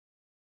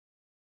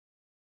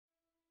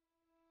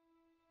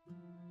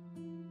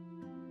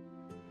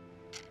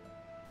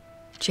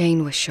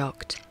Jane was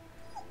shocked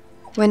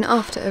when,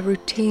 after a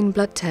routine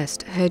blood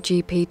test, her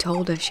GP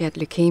told her she had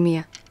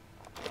leukemia.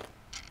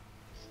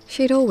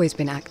 She had always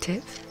been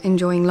active,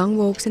 enjoying long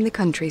walks in the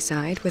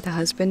countryside with her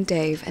husband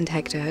Dave and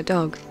Hector, her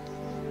dog.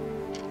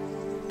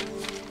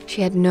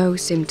 She had no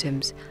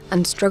symptoms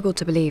and struggled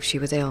to believe she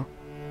was ill,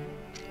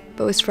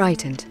 but was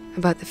frightened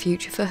about the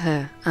future for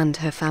her and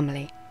her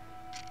family.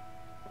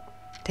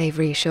 Dave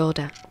reassured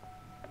her,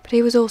 but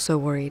he was also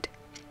worried.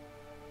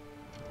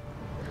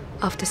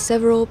 After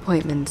several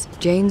appointments,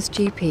 Jane's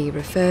GP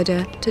referred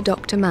her to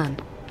Dr. Mann,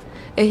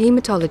 a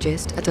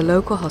haematologist at a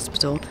local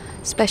hospital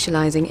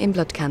specialising in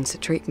blood cancer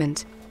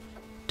treatment.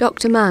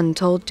 Dr. Mann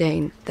told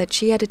Jane that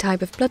she had a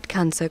type of blood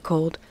cancer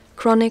called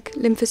chronic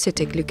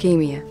lymphocytic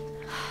leukemia,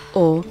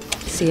 or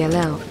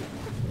CLL.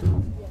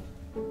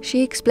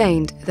 She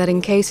explained that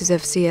in cases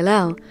of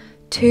CLL,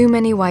 too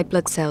many white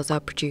blood cells are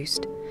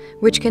produced,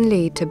 which can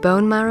lead to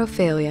bone marrow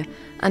failure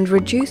and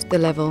reduce the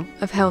level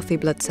of healthy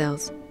blood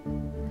cells.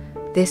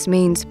 This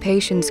means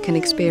patients can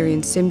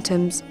experience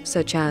symptoms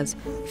such as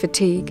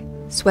fatigue,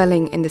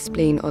 swelling in the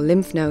spleen or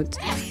lymph nodes,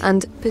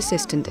 and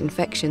persistent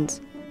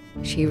infections.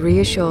 She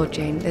reassured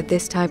Jane that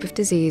this type of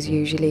disease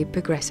usually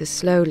progresses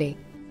slowly.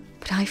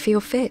 "But I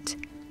feel fit,"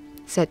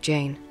 said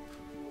Jane.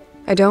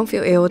 "I don't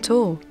feel ill at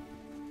all."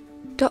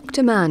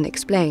 Dr. Mann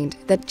explained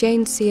that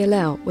Jane's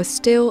CLL was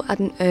still at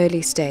an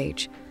early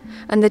stage,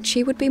 and that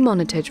she would be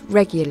monitored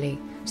regularly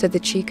so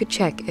that she could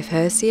check if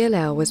her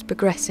CLL was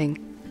progressing.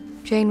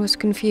 Jane was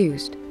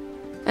confused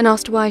and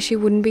asked why she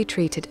wouldn't be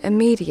treated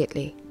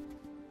immediately.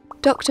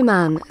 Dr.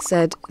 Mann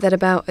said that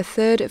about a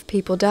third of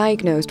people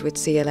diagnosed with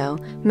CLL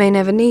may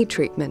never need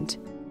treatment.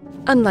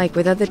 Unlike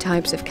with other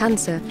types of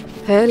cancer,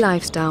 her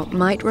lifestyle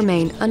might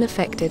remain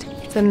unaffected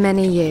for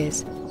many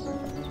years.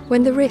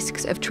 When the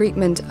risks of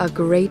treatment are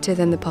greater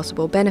than the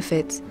possible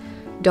benefits,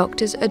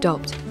 doctors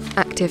adopt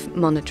active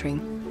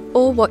monitoring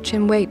or watch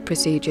and wait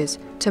procedures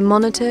to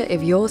monitor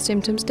if your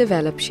symptoms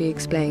develop, she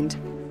explained.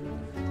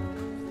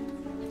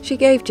 She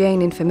gave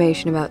Jane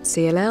information about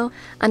CLL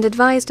and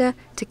advised her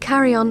to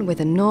carry on with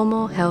a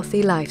normal,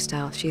 healthy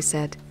lifestyle, she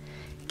said.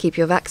 Keep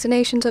your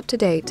vaccinations up to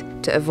date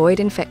to avoid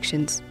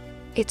infections.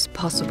 It's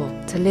possible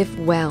to live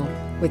well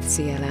with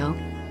CLL.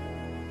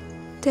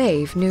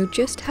 Dave knew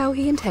just how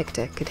he and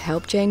Hector could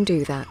help Jane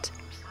do that.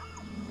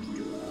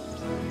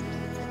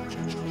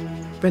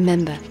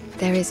 Remember,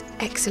 there is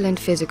excellent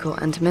physical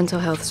and mental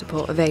health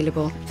support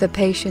available for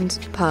patients,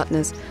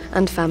 partners,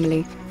 and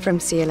family from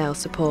CLL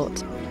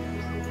support.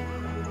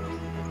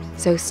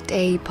 So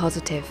stay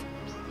positive.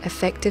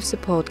 Effective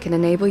support can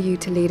enable you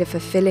to lead a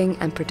fulfilling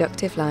and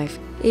productive life,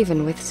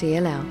 even with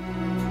CLL.